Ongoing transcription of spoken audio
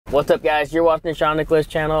What's up, guys? You're watching the Shawn Nicklaus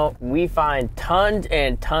channel. We find tons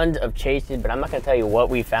and tons of chases, but I'm not gonna tell you what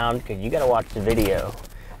we found because you gotta watch the video.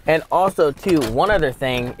 And also too, one other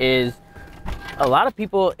thing is a lot of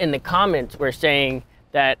people in the comments were saying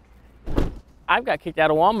that I've got kicked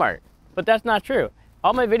out of Walmart, but that's not true.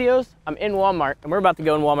 All my videos, I'm in Walmart, and we're about to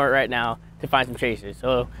go in Walmart right now to find some chases.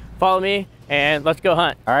 So follow me and let's go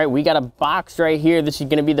hunt. All right, we got a box right here. This is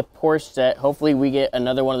gonna be the Porsche set. Hopefully we get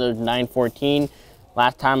another one of those 914.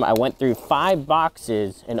 Last time I went through 5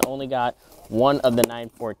 boxes and only got one of the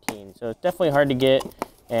 914. So it's definitely hard to get,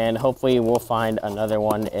 and hopefully we'll find another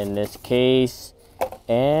one in this case.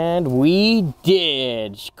 And we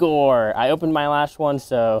did score. I opened my last one,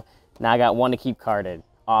 so now I got one to keep carded.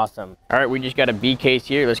 Awesome. All right, we just got a B case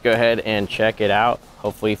here. Let's go ahead and check it out.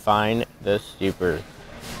 Hopefully find the Super.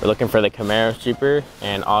 We're looking for the Camaro Super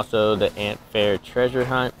and also the Ant Fair Treasure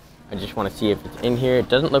Hunt. I just want to see if it's in here. It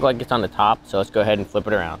doesn't look like it's on the top, so let's go ahead and flip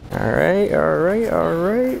it around. All right, all right, all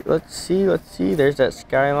right. Let's see, let's see. There's that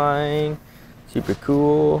Skyline, super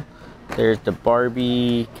cool. There's the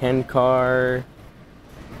Barbie Ken car.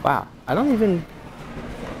 Wow, I don't even,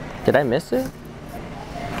 did I miss it?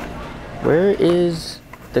 Where is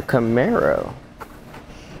the Camaro?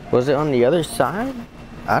 Was it on the other side?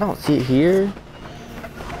 I don't see it here.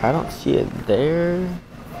 I don't see it there.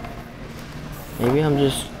 Maybe I'm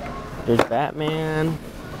just, there's Batman,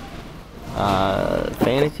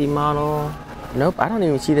 fantasy model. Nope, I don't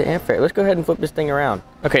even see the Ant Fair. Let's go ahead and flip this thing around.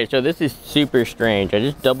 Okay, so this is super strange. I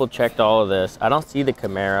just double checked all of this. I don't see the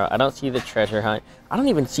Camaro. I don't see the Treasure Hunt. I don't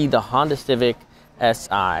even see the Honda Civic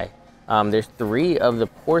SI. There's 3 of the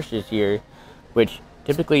Porsches here, which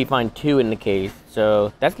typically you find 2 in the case.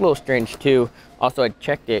 So that's a little strange too. Also, I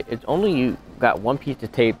checked it. It's only you got 1 piece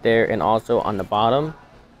of tape there and also on the bottom.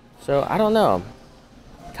 So I don't know.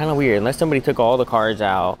 Kind of weird, unless somebody took all the cars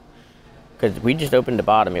out, because we just opened the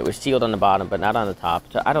bottom. It was sealed on the bottom but not on the top,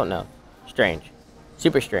 so I don't know. Strange,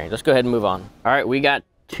 super strange. Let's go ahead and move on. All right, we got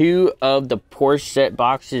 2 of the Porsche set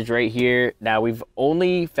boxes right here. Now we've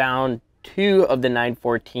only found 2 of the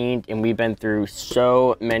 914s, and we've been through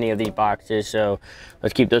so many of these boxes, so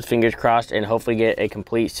let's keep those fingers crossed and hopefully get a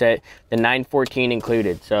complete set, the 914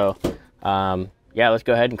 included. So yeah, let's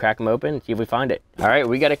go ahead and crack them open and see if we find it. All right,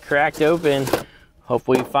 we got it cracked open.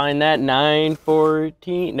 Hopefully we find that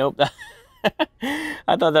 914. Nope.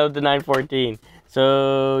 I thought that was the 914.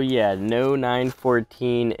 So yeah, no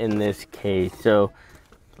 914 in this case. So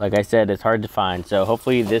like I said, it's hard to find. So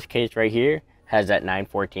hopefully this case right here has that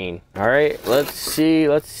 914. All right, let's see,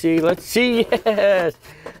 let's see, let's see. Yes,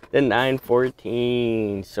 the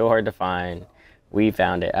 914. So hard to find. We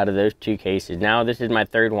found it out of those 2 cases. Now this is my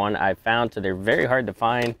 3rd one I found, so they're very hard to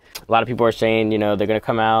find. A lot of people are saying, you know, they're gonna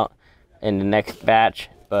come out in the next batch,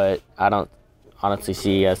 but I don't honestly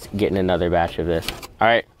see us getting another batch of this. All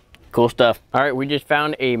right, cool stuff. All right, we just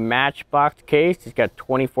found a Matchbox case. It's got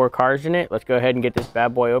 24 cars in it. Let's go ahead and get this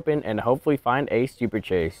bad boy open and hopefully find a Super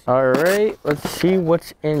Chase. All right, let's see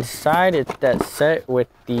what's inside. It's that set with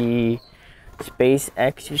the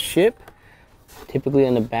SpaceX ship. Typically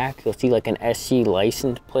on the back, you'll see like an SC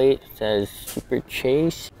license plate. It says Super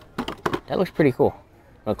Chase. That looks pretty cool.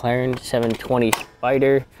 McLaren 720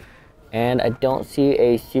 Spider. And I don't see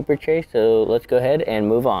a Super Chase, so let's go ahead and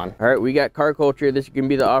move on. All right, we got Car Culture. This is gonna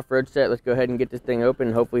be the off-road set. Let's go ahead and get this thing open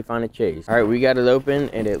and hopefully find a Chase. All right, we got it open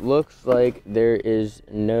and it looks like there is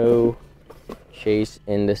no Chase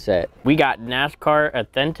in the set. We got NASCAR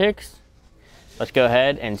Authentics. Let's go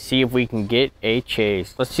ahead and see if we can get a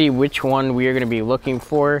Chase. Let's see which one we are gonna be looking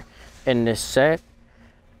for in this set.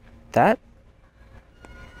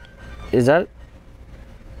 Is that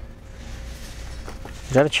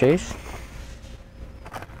a Chase?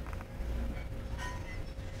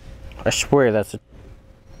 I swear that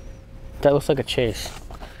looks like a Chase.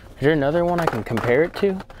 Is there another one I can compare it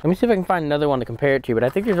to? Let me see if I can find another one to compare it to, but I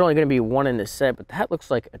think there's only gonna be one in this set, but that looks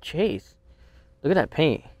like a Chase. Look at that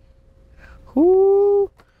paint. Whoo!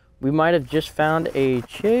 We might have just found a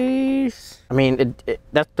Chase. I mean,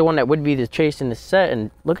 that's the one that would be the Chase in the set, and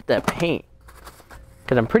look at that paint.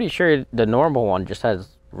 Because I'm pretty sure the normal one just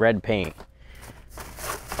has red paint.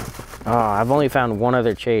 Oh, I've only found one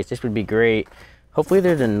other Chase. This would be great. Hopefully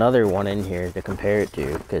there's another one in here to compare it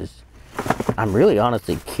to, because I'm really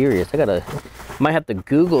honestly curious. Might have to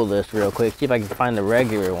Google this real quick, see if I can find the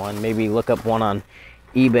regular one. Maybe look up one on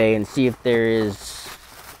eBay and see if there is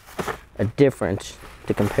a difference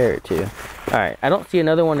to compare it to. All right, I don't see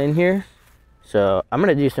another one in here, so I'm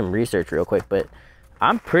gonna do some research real quick, but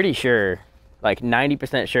I'm pretty sure, like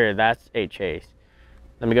 90% sure that's a Chase.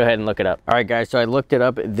 Let me go ahead and look it up. All right, guys, so I looked it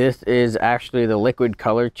up. This is actually the liquid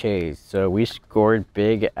color Chase. So we scored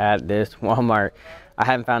big at this Walmart. I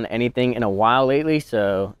haven't found anything in a while lately,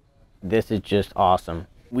 so this is just awesome.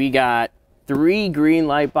 We got 3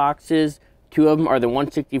 Greenlight boxes. 2 of them are the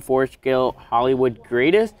 164 scale Hollywood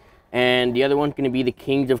Greatest, and the other one's going to be the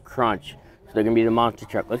Kings of Crunch. So they're going to be the monster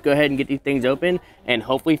truck. Let's go ahead and get these things open and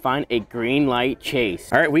hopefully find a Greenlight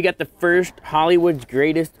chase. All right, we got the first Hollywood's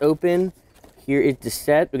Greatest open. Here is the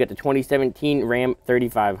set. We got the 2017 Ram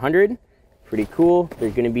 3500. Pretty cool.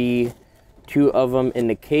 There's going to be 2 of them in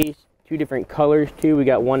the case. 2 different colors too. We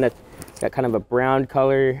got one that's got kind of a brown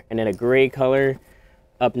color and then a gray color.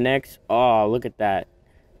 Up next, oh, look at that.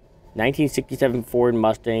 1967 Ford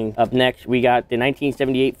Mustang. Up next, we got the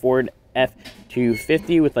 1978 Ford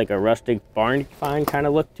F250 with like a rustic barn find kind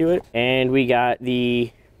of look to it. And we got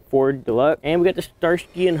the Ford Deluxe, and we got the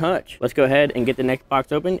Starsky and Hutch. Let's go ahead and get the next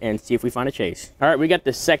box open and see if we find a chase. All right, we got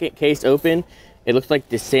the second case open. It looks like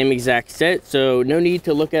the same exact set, so no need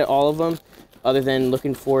to look at all of them other than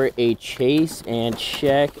looking for a chase, and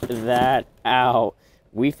check that out.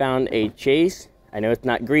 We found a chase. I know it's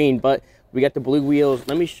not green, but we got the blue wheels.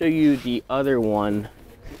 Let me show you the other one,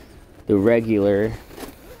 the regular.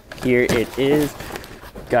 Here it is.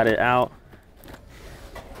 Got it out.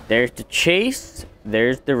 There's the chase.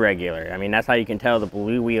 There's the regular. I mean, that's how you can tell the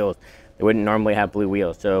blue wheels. They wouldn't normally have blue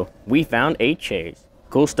wheels. So we found a chase.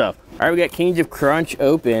 Cool stuff. All right, we got Kings of Crunch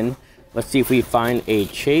open. Let's see if we find a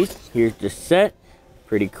chase. Here's the set.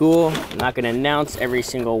 Pretty cool. I'm not going to announce every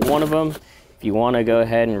single one of them. If you want to go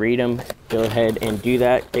ahead and read them, go ahead and do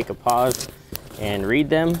that. Take a pause and read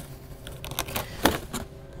them.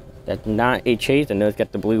 That's not a chase. I know it's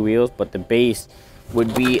got the blue wheels, but the base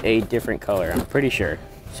would be a different color, I'm pretty sure.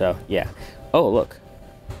 So, yeah. Oh, look.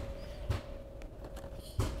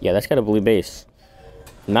 Yeah, that's got a blue base.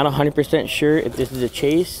 I'm not 100% sure if this is a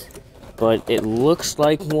chase, but it looks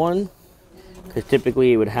like one, because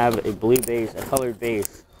typically it would have a blue base, a colored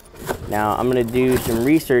base. Now, I'm going to do some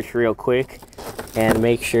research real quick and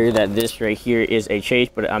make sure that this right here is a chase,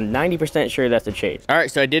 but I'm 90% sure that's a chase. All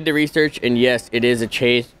right, so I did the research, and yes, it is a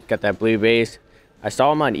chase. Got that blue base. I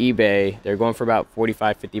saw them on eBay. They're going for about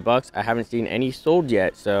 45, 50 bucks. I haven't seen any sold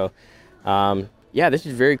yet, so yeah, this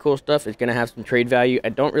is very cool stuff. It's going to have some trade value. I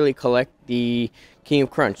don't really collect the King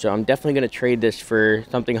of Crunch, so I'm definitely going to trade this for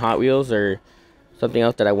something Hot Wheels or something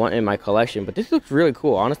else that I want in my collection. But this looks really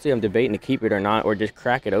cool. Honestly, I'm debating to keep it or not, or just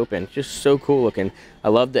crack it open. It's just so cool looking. I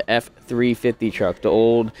love the F350 truck, the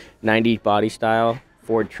old 90s body style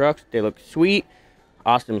Ford trucks. They look sweet.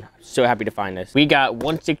 Awesome. So happy to find this. We got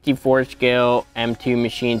 164 scale M2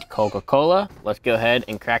 machined Coca-Cola. Let's go ahead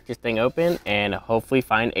and crack this thing open and hopefully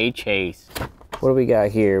find a chase. What do we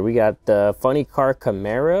got here? We got the Funny Car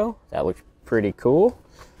Camaro. That looks pretty cool.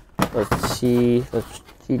 Let's see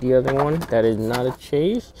the other one. That is not a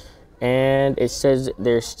chase. And it says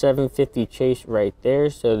there's 750 chase right there.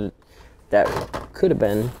 So that could have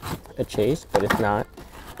been a chase, but it's not.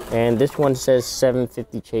 And this one says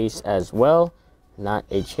 750 chase as well. Not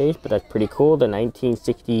a chase, but that's pretty cool. The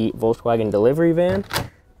 1960 Volkswagen delivery van.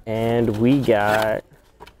 And we got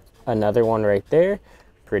another one right there.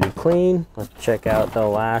 Pretty clean. Let's check out the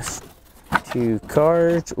last 2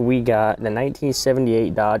 cars. We got the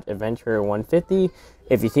 1978 Dodge Adventurer 150.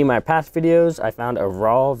 If you see my past videos, I found a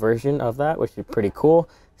raw version of that, which is pretty cool.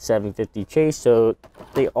 750 chase, so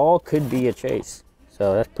they all could be a chase.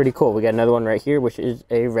 So that's pretty cool. We got another one right here, which is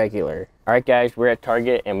a regular. All right, guys, we're at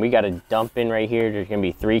Target, and we got a dump in right here. There's gonna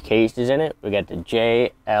be 3 cases in it. We got the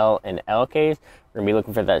J, L, and L case. We're gonna be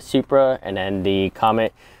looking for that Supra and then the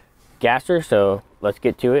Comet gasser, so let's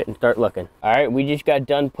get to it and start looking. All right, we just got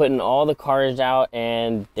done putting all the cars out,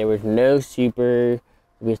 and there was no Supra.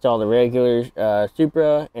 We saw the regular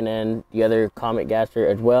Supra and then the other Comet gasser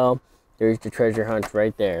as well. There's the treasure hunt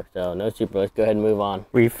right there. So no Supra. Let's go ahead and move on.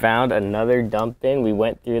 We found another dump bin. We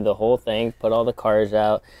went through the whole thing, put all the cars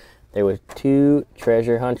out. There was 2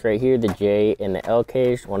 treasure hunts right here, the J and the L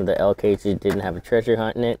case. One of the L cases didn't have a treasure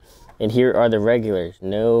hunt in it. And here are the regulars.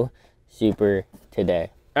 No Supra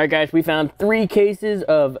today. All right, guys, we found 3 cases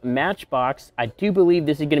of Matchbox. I do believe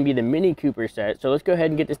this is going to be the Mini Cooper set. So let's go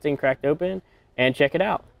ahead and get this thing cracked open and check it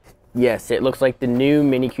out. Yes, it looks like the new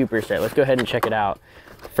Mini Cooper set. Let's go ahead and check it out.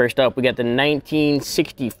 First up, we got the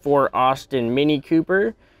 1964 Austin Mini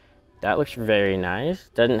Cooper. That looks very nice.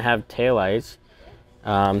 Doesn't have taillights.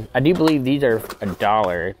 I do believe these are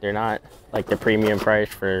 $1. They're not like the premium price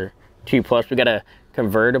for 2+. We got a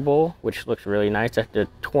convertible, which looks really nice. That's the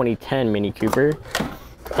 2010 Mini Cooper.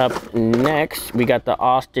 Up next, we got the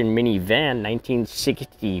Austin Mini Van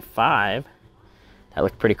 1965. That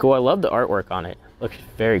looks pretty cool. I love the artwork on it. Looks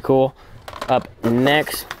very cool. Up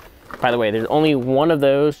next, by the way, there's only one of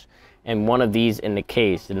those and one of these in the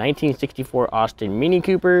case. The 1964 Austin Mini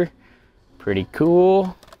Cooper. Pretty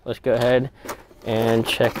cool. Let's go ahead and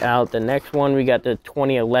check out the next one. We got the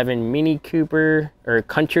 2011 Mini Cooper, or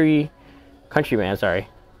Countryman, sorry.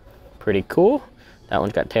 Pretty cool. That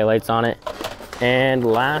one's got taillights on it. And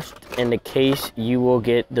last in the case, you will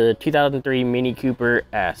get the 2003 Mini Cooper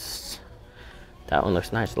S. That one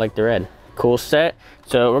looks nice, like the red. Cool set.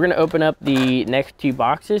 So we're gonna open up the next 2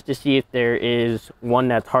 boxes to see if there is one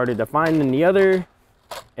that's harder to find than the other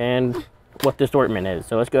and what the assortment is.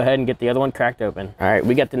 So let's go ahead and get the other one cracked open. All right,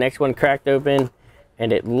 we got the next one cracked open,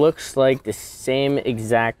 and it looks like the same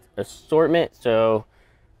exact assortment. So,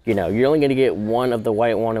 you know, you're only gonna get one of the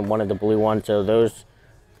white one and one of the blue one. So those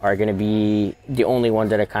are gonna be the only ones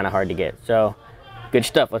that are kind of hard to get. So good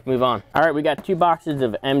stuff, let's move on. All right, we got 2 boxes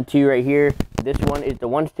of M2 right here. This one is the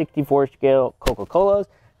 1/64 scale Coca-Colas,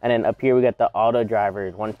 and then up here we got the Auto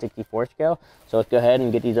Drivers 1/64 scale. So let's go ahead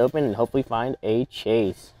and get these open and hopefully find a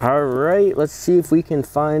chase. All right, let's see if we can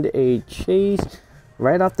find a chase.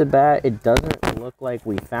 Right off the bat, it doesn't look like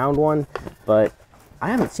we found one, but I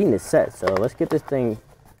haven't seen this set, so let's get this thing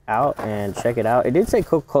out and check it out. It did say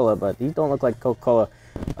Coca-Cola, but these don't look like Coca-Cola.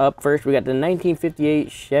 Up first, we got the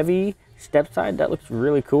 1958 Chevy step side. That looks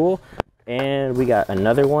really cool. And we got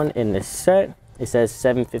another one in this set. It says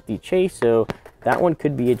 750 chase, so that one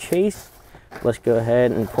could be a chase. Let's go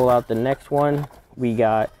ahead and pull out the next one. We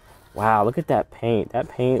got, wow, look at that paint. That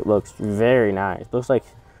paint looks very nice. Looks like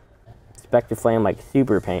Spectre Flame, like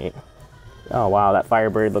super paint. Oh wow, that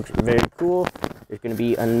Firebird looks very cool. There's gonna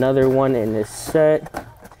be another one in this set,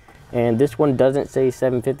 and this one doesn't say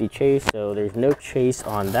 750 chase, so there's no chase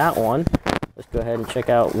on that one. Let's go ahead and check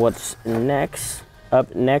out what's next.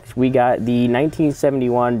 Up next, we got the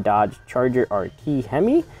 1971 Dodge Charger RT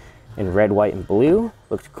Hemi in red, white, and blue.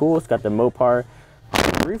 Looks cool. It's got the Mopar on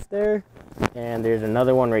the roof there. And there's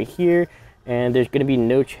another one right here. And there's going to be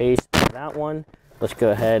no chase on that one. Let's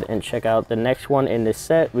go ahead and check out the next one in this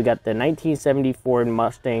set. We got the 1974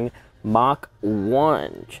 Mustang Mach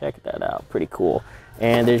 1. Check that out. Pretty cool.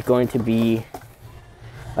 And there's going to be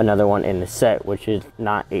another one in the set, which is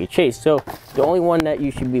not a chase. So the only one that you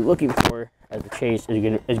should be looking for as a chase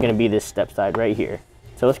is gonna be this step side right here.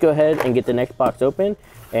 So let's go ahead and get the next box open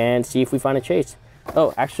and see if we find a chase.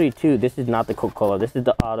 Oh, actually too, this is not the Coca-Cola, this is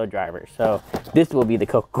the Auto Driver. So this will be the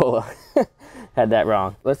Coca-Cola. Had that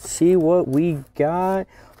wrong. Let's see what we got.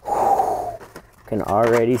 Whew. Can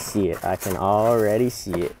already see it. I can already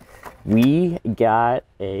see it. We got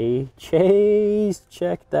a chase.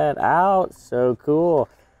 Check that out. So cool.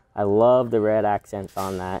 I love the red accents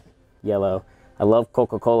on that yellow. I love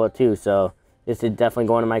Coca-Cola too, so this is definitely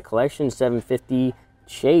going to my collection. 750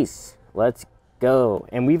 chase. Let's go.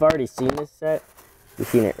 And we've already seen this set. We've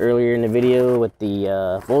seen it earlier in the video with the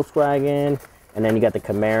Volkswagen, and then you got the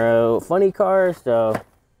Camaro funny car. So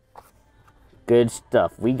good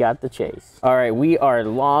stuff. We got the chase. All right, we are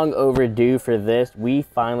long overdue for this. We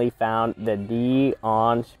finally found the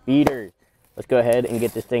Neon Speeders. Let's go ahead and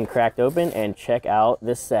get this thing cracked open and check out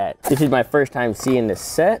the set. This is my first time seeing this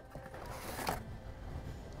set.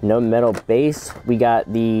 No metal base. We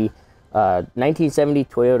got the 1970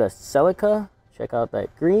 Toyota Celica. Check out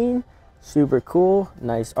that green. Super cool.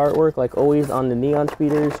 Nice artwork like always on the Neon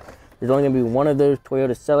Speeders. There's only going to be one of those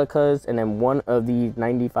Toyota Celicas and then one of the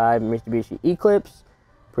 95 Mitsubishi Eclipse.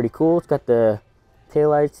 Pretty cool. It's got the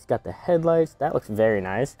taillights. It's got the headlights. That looks very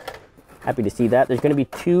nice. Happy to see that. There's going to be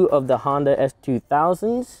 2 of the Honda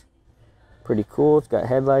S2000s. Pretty cool. It's got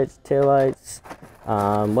headlights, taillights.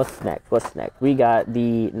 What's next? We got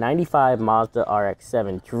the 95 Mazda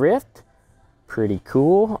RX-7 Drift. Pretty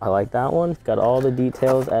cool. I like that one. It's got all the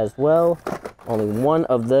details as well. Only one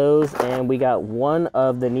of those. And we got one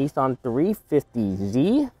of the Nissan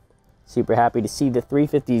 350Z. Super happy to see the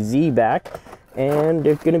 350Z back. And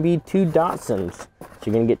there's going to be 2 Datsuns. So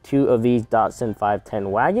you're going to get 2 of these Datsun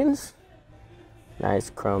 510 wagons.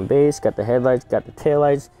 Nice chrome base. Got the headlights, got the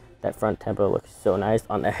taillights. That front tempo looks so nice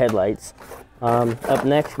on the headlights. Up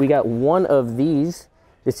next, we got one of these.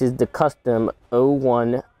 This is the custom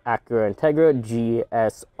 01 Acura Integra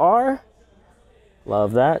GSR.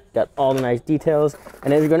 Love that. Got all the nice details.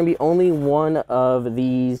 And there's going to be only one of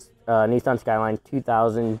these Nissan Skyline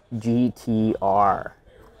 2000 GTR.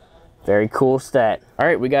 Very cool set. All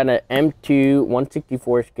right, we got an M2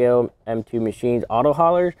 164 scale M2 Machines auto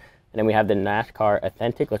haulers. And then we have the Mascar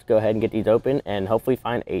Authentic. Let's go ahead and get these open and hopefully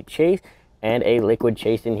find a chase and a liquid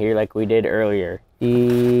chase in here like we did earlier.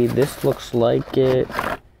 This looks like it.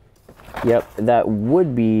 Yep, that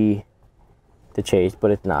would be the chase,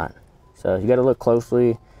 but it's not. So you gotta look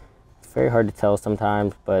closely. It's very hard to tell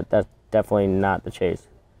sometimes, but that's definitely not the chase.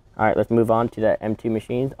 All right, let's move on to that M2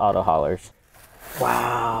 Machines auto haulers.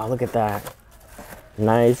 Wow, look at that.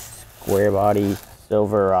 Nice square body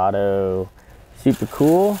Silverado. Super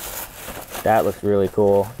cool. That looks really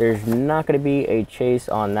cool. There's not going to be a chase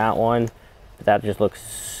on that one, but that just looks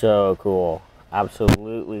so cool.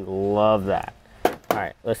 Absolutely love that. All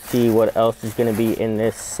right, let's see what else is going to be in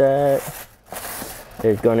this set.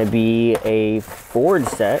 There's going to be a Ford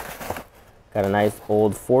set. Got a nice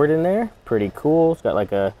old Ford in there. Pretty cool. It's got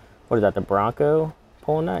like a, what is that, the Bronco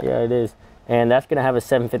pulling that? Yeah, it is. And that's going to have a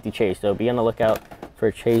 750 chase, so be on the lookout for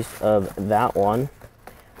a chase of that one.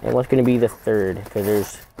 And what's going to be the third, because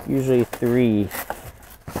there's usually 3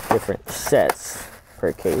 different sets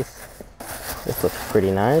per case. This looks pretty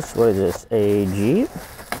nice. What is this, a Jeep?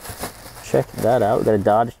 Check that out. We got a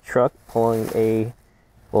Dodge truck pulling a,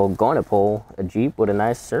 well, going to pull a Jeep with a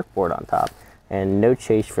nice surfboard on top. And no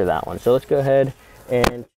chase for that one. So let's go ahead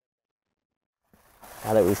and,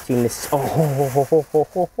 now that we've seen this, oh,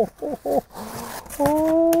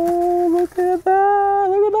 look at that,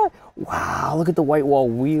 look at that. Wow, look at the white wall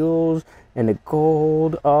wheels and the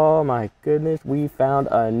gold. Oh my goodness, we found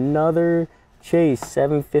another chase,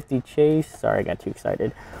 750 chase. Sorry, I got too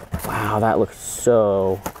excited. Wow, that looks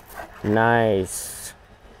so nice.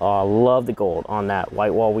 Oh, I love the gold on that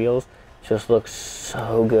white wall wheels. Just looks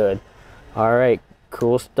so good. All right,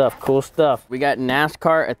 cool stuff, cool stuff. We got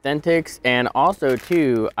NASCAR Authentics, and also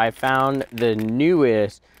too, I found the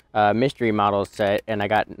newest mystery model set, and I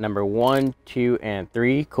got number 1, 2, and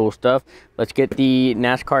 3. Cool stuff. Let's get the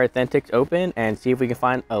NASCAR Authentics open and see if we can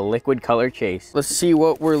find a liquid color chase. Let's see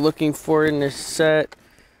what we're looking for in this set.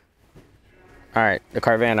 All right, the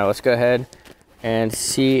Carvana. Let's go ahead and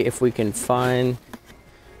see if we can find.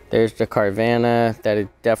 There's the Carvana. That is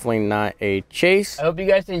definitely not a chase. I hope you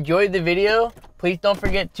guys enjoyed the video. Please don't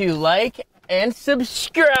forget to like and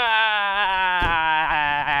subscribe.